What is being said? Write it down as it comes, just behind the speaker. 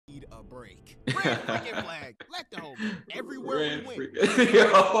break. Red freaking flag. Let the whole everywhere Red we went.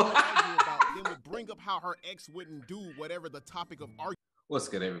 Yo. Then would bring up how her ex wouldn't do whatever the topic of argument. What's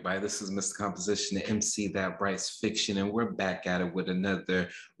good, everybody? This is Mr. Composition, the MC that writes fiction, and we're back at it with another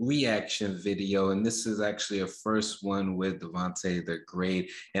reaction video. And this is actually a first one with Devontae the Great.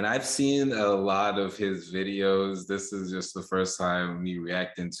 And I've seen a lot of his videos. This is just the first time me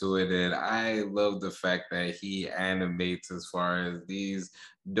reacting to it. And I love the fact that he animates as far as these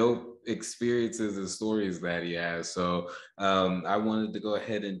dope experiences and stories that he has. So I wanted to go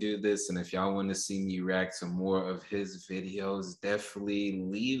ahead and do this, and if y'all want to see me react to more of his videos, definitely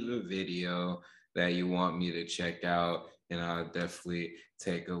leave a video that you want me to check out, and I'll definitely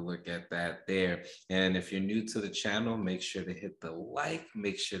take a look at that there. And if you're new to the channel, make sure to hit the like,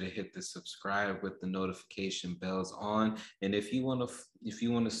 make sure to hit the subscribe with the notification bells on. And if you want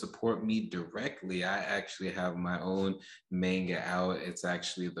to support me directly, I actually have my own manga out. It's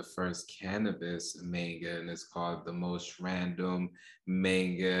actually the first cannabis manga, and it's called The Most Random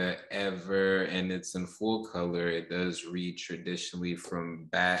Manga Ever, and it's in full color. It does read traditionally from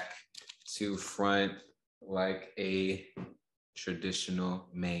back to front like a traditional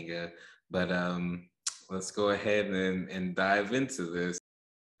manga, but let's go ahead and dive into this.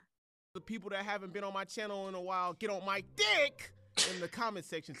 The people that haven't been on my channel in a while get on my dick in the comment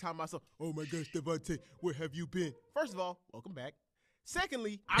section telling myself, oh my gosh, Devontae, where have you been? First of all, welcome back.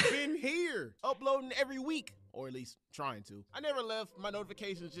 Secondly, I've been here uploading every week, or at least trying to. I never left. My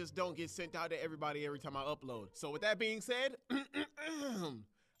notifications just don't get sent out to everybody every time I upload. So with that being said,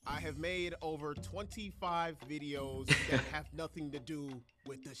 I have made over 25 videos that have nothing to do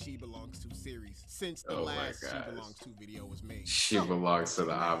with the She Belongs To series since the last She Belongs To video was made. She belongs to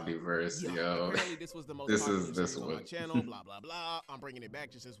the Omniverse, yo. Apparently this was the most popular series on my channel, blah, blah, blah. I'm bringing it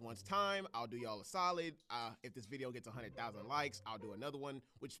back just this once time. I'll do y'all a solid. If this video gets 100,000 likes, I'll do another one,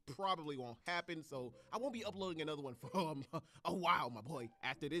 which probably won't happen, so I won't be uploading another one for a while, my boy.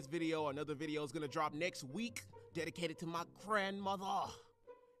 After this video, another video is gonna drop next week, dedicated to my grandmother.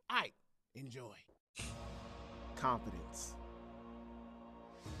 Alright, enjoy. Confidence.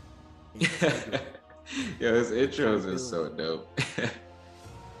 Yo, his intros are so dope.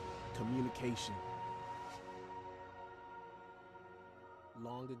 Communication.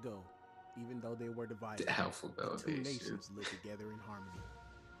 Long ago, even though they were divided, the two nations lived together in harmony.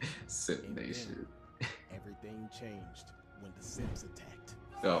 Simp Nation. Everything changed when the Simps attacked.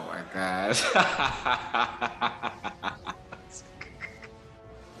 Oh my gosh.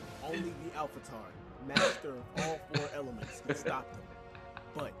 Only the Alphatar, master of all four elements, could stop him.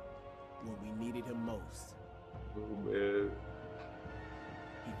 But when we needed him most, oh man,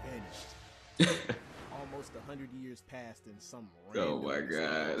 he vanished. Almost 100 years passed, and some random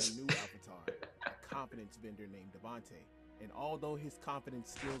gosh, new Alphatar, a confidence vendor named Devontae. And although his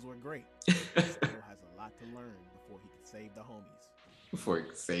confidence skills were great, he still has a lot to learn before he can save the homies. Before he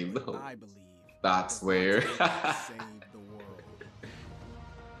can save the homies. I believe Thought Slayer. Save the world.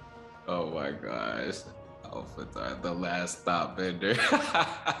 Oh my gosh. Alphatar, the last stop vendor.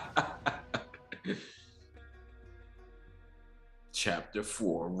 Chapter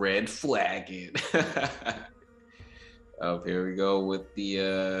 4, red flagging. Oh, here we go with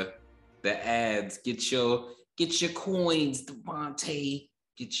the ads. Get your coins, Devontae.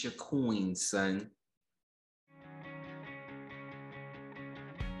 Get your coins, son.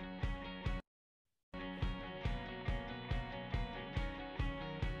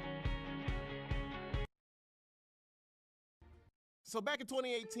 So back in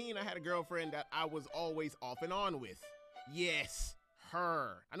 2018, I had a girlfriend that I was always off and on with. Yes,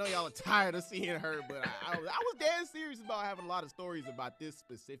 her. I know y'all are tired of seeing her, but I was dead serious about having a lot of stories about this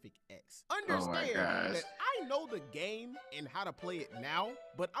specific ex. Understand that I know the game and how to play it now,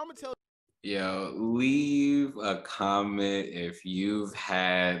 but I'm gonna tell you. Yo, leave a comment if you've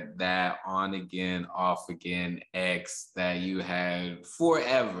had that on again, off again ex that you had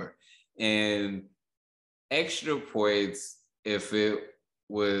forever, and extra points if it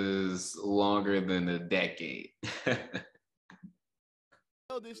was longer than a decade.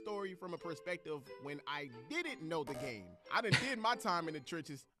 Tell this story from a perspective when I didn't know the game. I done did my time in the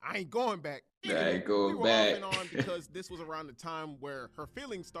trenches. I ain't going back. I ain't going we were back. Off and on because this was around the time where her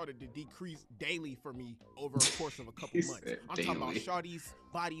feelings started to decrease daily for me over a course of a couple months. I'm talking about Shawty's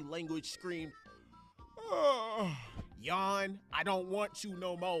body language screamed, oh, yawn, I don't want you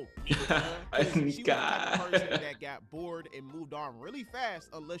no more. She was the type of person that got bored and moved on really fast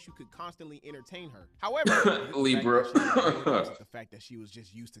unless you could constantly entertain her. However, Libra. The fact that she was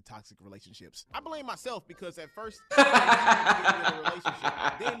just used to toxic relationships. I blame myself because at first I didn't get in a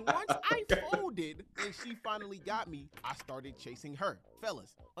relationship. Then once I folded and she finally got me, I started chasing her.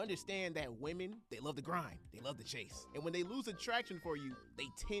 Fellas, understand that women, they love the grind, they love the chase. And when they lose attraction for you, they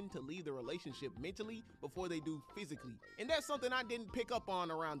tend to leave the relationship mentally before they do physically. And that's something I didn't pick up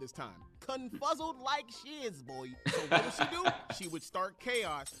on around this time. Confuzzled like shiz, boy. So what would she do? She would start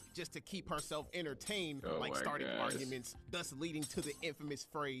chaos just to keep herself entertained, like starting arguments, thus leading to the infamous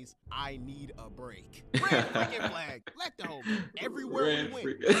phrase, I need a break. Red freaking flag. Let the whole everywhere we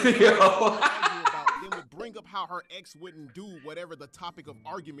went. Then would bring up how her ex wouldn't do whatever the topic of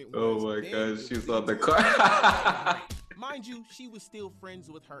argument was. Oh my gosh, she's on the car. Mind you, she was still friends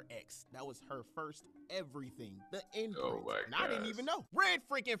with her ex. That was her first everything. The end. Oh my and I didn't even know. Red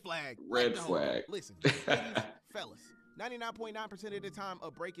freaking flag. Red flag. Listen, ladies, fellas. 99.9% of the time,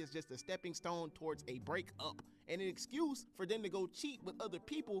 a break is just a stepping stone towards a breakup and an excuse for them to go cheat with other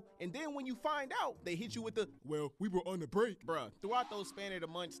people. And then when you find out, they hit you with the, well, we were on a break. Bruh, throughout those span of the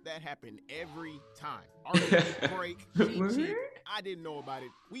months, that happened every time. Argument, break, cheat. I didn't know about it.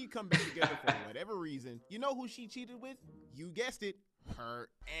 We come back together for whatever reason. You know who she cheated with? You guessed it. Her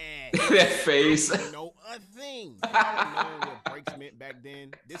ass. That face. I don't know a thing. I don't know what breaks meant back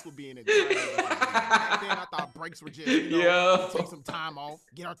then. This would be an entire back then I thought breaks were just, take some time off,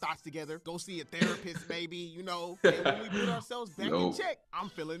 get our thoughts together, go see a therapist maybe, And when we put ourselves back in check, I'm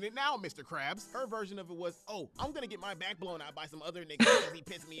feeling it now, Mr. Krabs. Her version of it was, oh, I'm gonna get my back blown out by some other nigga because he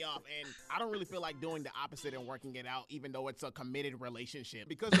pissed me off, and I don't really feel like doing the opposite and working it out, even though it's a committed relationship.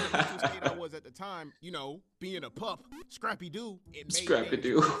 Because of the mental state I was at the time, being a pup, Scrappy-Doo, it made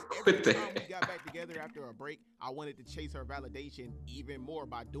Scrappy-Doo. Every time we got back together after a break, I wanted to chase her validation even more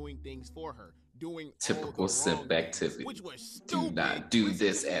by doing things for her. Doing typical simp activity. Which was stupid. Do not do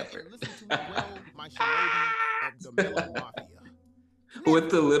this ever. Listen to me well, my shinobi of the Mellow Mafia. With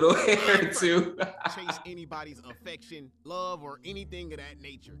the little hair too. Chase anybody's affection, love, or anything of that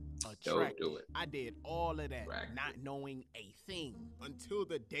nature. Don't do it. I did all of that, not knowing a thing until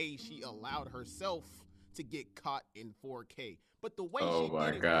the day she allowed herself to get caught in 4K. But the way she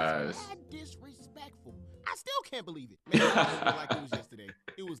did it was mad disrespectful. I still can't believe it. Man, I feel like it was yesterday.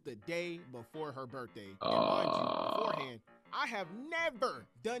 It was the day before her birthday. And mind you, beforehand, I have never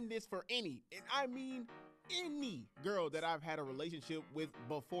done this for any, and I mean any girl that I've had a relationship with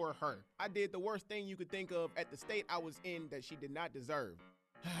before her. I did the worst thing you could think of at the state I was in that she did not deserve.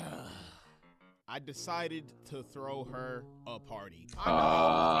 I decided to throw her a party.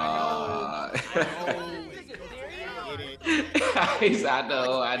 I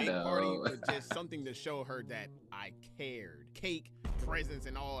know. Party was just something to show her that I cared. Cake, presents,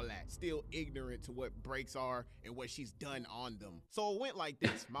 and all that. Still ignorant to what breaks are and what she's done on them. So it went like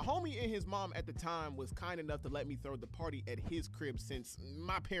this. My homie and his mom at the time was kind enough to let me throw the party at his crib since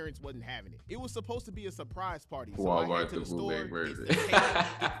my parents wasn't having it. It was supposed to be a surprise party. So I went to the store, gets the cake,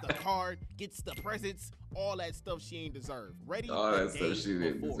 gets the card, gets the presents, all that stuff she ain't deserve. Ready? All that stuff she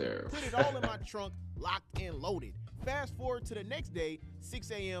didn't deserve. Put it all in my trunk, locked and loaded. Fast forward to the next day,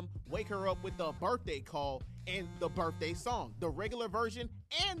 6 a.m., wake her up with the birthday call and the birthday song, the regular version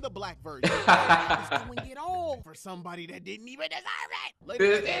and the black version. I was doing it all for somebody that didn't even deserve it.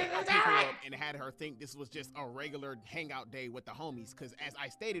 Later that day, I picked her up and had her think this was just a regular hangout day with the homies, because as I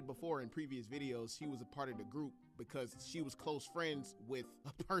stated before in previous videos, she was a part of the group because she was close friends with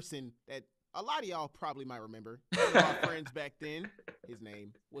a person that a lot of y'all probably might remember. One of our friends back then, his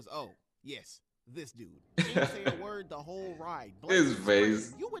name was O. Yes. This dude. She didn't say a word the whole ride. His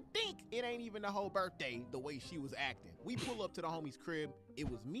face. You would think it ain't even the whole birthday the way she was acting. We pull up to the homie's crib. It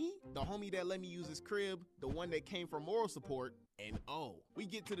was me, the homie that let me use his crib, the one that came for moral support, and we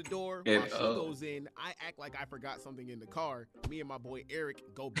get to the door. While she goes in, I act like I forgot something in the car. Me and my boy Eric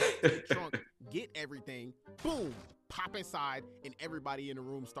go back to the trunk, get everything, boom, pop inside, and everybody in the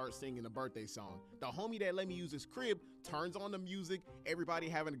room starts singing a birthday song. The homie that let me use his crib turns on the music, everybody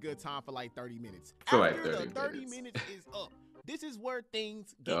having a good time for like 30 minutes. After the 30 minutes is up, this is where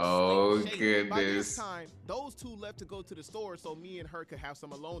things get shady. By this time, those two left to go to the store so me and her could have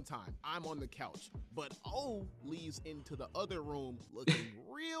some alone time. I'm on the couch, but O leaves into the other room looking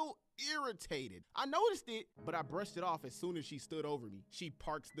real irritated. I noticed it, but I brushed it off as soon as she stood over me. She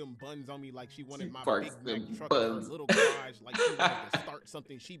parks them buns on me like she wanted my big Mac truck in her little garage, like she wanted to start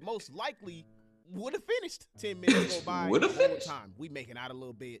something she most likely would have finished. 10 minutes go by. Would have the whole finished. time we making out a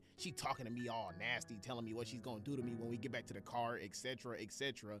little bit. She talking to me all nasty, telling me what she's gonna do to me when we get back to the car, etc.,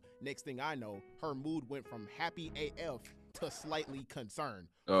 etc. Next thing I know, her mood went from happy AF to slightly concerned.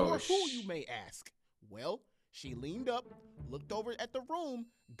 Oh, For who, you may ask? Well, she leaned up, looked over at the room,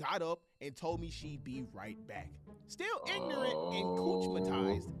 got up, and told me she'd be right back. Still ignorant and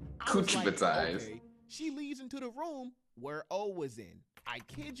coochmatized. I was like, okay. She leaves into the room where O was in. I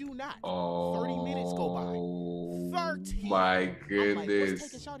kid you not. 30 minutes go by. 30. My goodness. I'm like,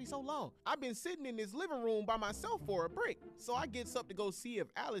 what's taking Shawty so long? I've been sitting in this living room by myself for a break. So I gets up to go see if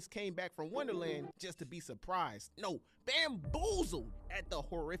Alice came back from Wonderland just to be surprised. No, bamboozled at the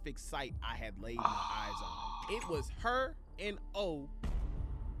horrific sight I had laid my eyes on. It was her and O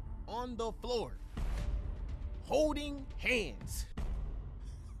on the floor, holding hands.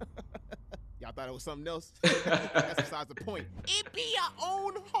 Y'all thought it was something else? That's besides the point. It be your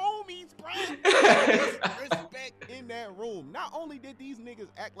own homies, bruh. Respect in that room. Not only did these niggas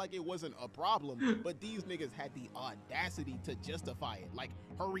act like it wasn't a problem, but these niggas had the audacity to justify it. Like,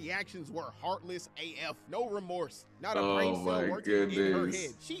 her reactions were heartless AF. No remorse. Not a brain cell working in her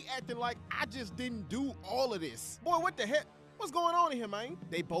head. She acting like I just didn't do all of this. Boy, what the heck? What's going on in here, man?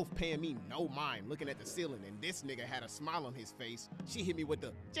 They both paying me no mind, looking at the ceiling, and this nigga had a smile on his face. She hit me with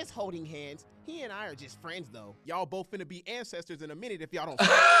the, just holding hands. He and I are just friends, though. Y'all both finna be ancestors in a minute if y'all don't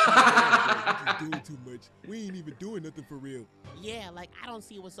stop. You doing too much. We ain't even doing nothing for real. Yeah, like, I don't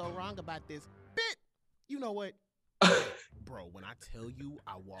see what's so wrong about this. Bit, you know what? Bro, when I tell you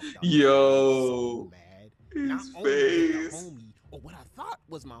I walked out so mad, not only did the homie, or what I thought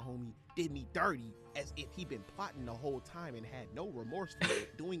was my homie, did me dirty as if he'd been plotting the whole time and had no remorse for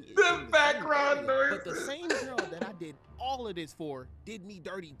it, doing it. The background noise. But the same girl that I did all of this for did me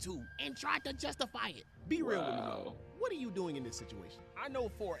dirty too and tried to justify it. Be real with me. What are you doing in this situation? I know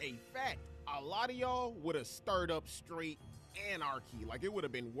for a fact a lot of y'all would have stirred up straight anarchy. Like, it would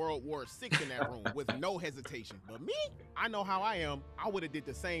have been World War VI in that room with no hesitation. But me, I know how I am. I would have did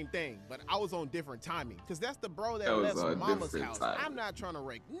the same thing, but I was on different timing. Because that's the bro that left mama's house. I'm not trying to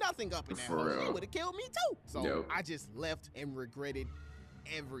rake nothing up in that house. He would have killed me too. So I just left and regretted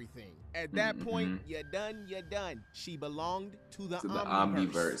everything. At that point, you're done, you're done. She belonged to the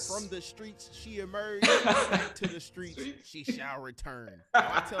Omniverse. From the streets she emerged, back to the streets she shall return.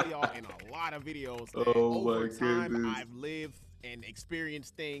 Now, I tell y'all in a lot of videos that over time I've lived and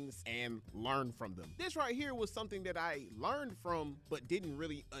experienced things and learned from them. This right here was something that I learned from, but didn't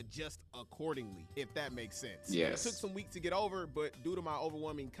really adjust accordingly, if that makes sense. Yes. It took some weeks to get over, but due to my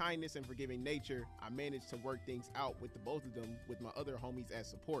overwhelming kindness and forgiving nature, I managed to work things out with the both of them with my other homies as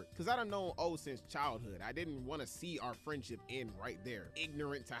support. Cause I done known O since childhood. I didn't want to see our friendship end right there.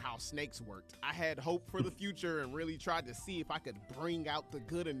 Ignorant to how snakes worked. I had hope for the future and really tried to see if I could bring out the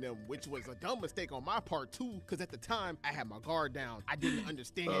good in them, which was a dumb mistake on my part too, cause at the time I had my guard down. I didn't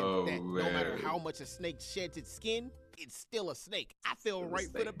understand that no matter how much a snake sheds its skin, it's still a snake. I fell right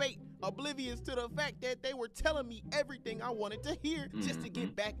for the bait, oblivious to the fact that they were telling me everything I wanted to hear just to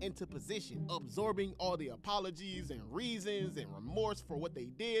get back into position, absorbing all the apologies and reasons and remorse for what they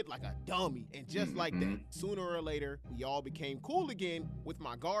did like a dummy. And just like that, sooner or later, we all became cool again with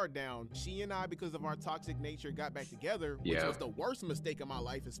my guard down. She and I, because of our toxic nature, got back together, which was the worst mistake of my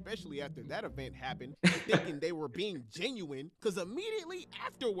life, especially after that event happened, thinking they were being genuine, because immediately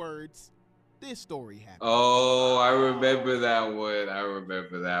afterwards, this story happened. Oh, I remember that one.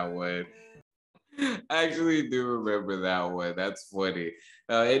 I actually do remember that one. That's funny.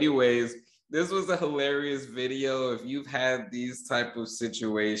 Anyways, this was a hilarious video. If you've had these type of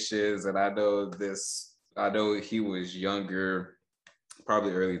situations, and I know he was younger,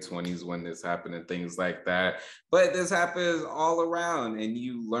 probably early 20s when this happened and things like that. But this happens all around and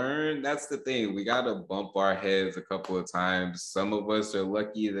you learn. That's the thing. We got to bump our heads a couple of times. Some of us are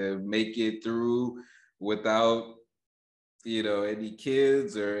lucky to make it through without, any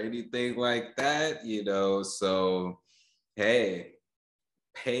kids or anything like that, So, hey,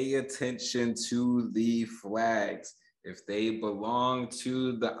 pay attention to the flags. If they belong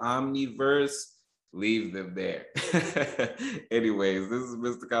to the Omniverse, leave them there. Anyways, this is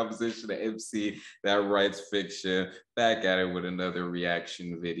Mr. Composition, the MC that writes fiction, back at it with another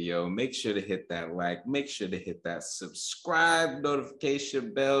reaction video. Make sure to hit that like, make sure to hit that subscribe,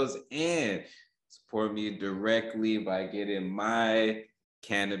 notification bells, and support me directly by getting my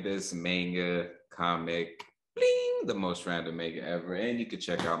cannabis manga comic, bling, the most random manga ever. And you can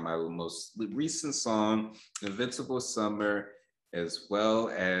check out my most recent song, Invincible Summer, as well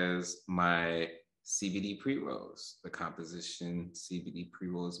as my CBD pre-rolls, the composition CBD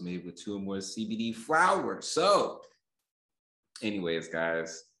pre-rolls made with 2 or more CBD flowers. So anyways,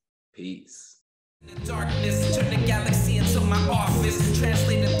 guys, peace. Darkness, turn the galaxy into my office.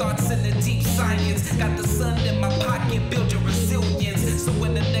 Translating thoughts into deep science. Got the sun in my pocket, build your resilience. So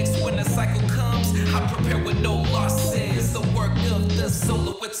when the next winter cycle comes, I prepare with no losses. The work of the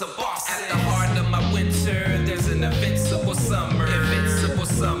soloists of boss. At the heart of my winter, there's an invincible summer.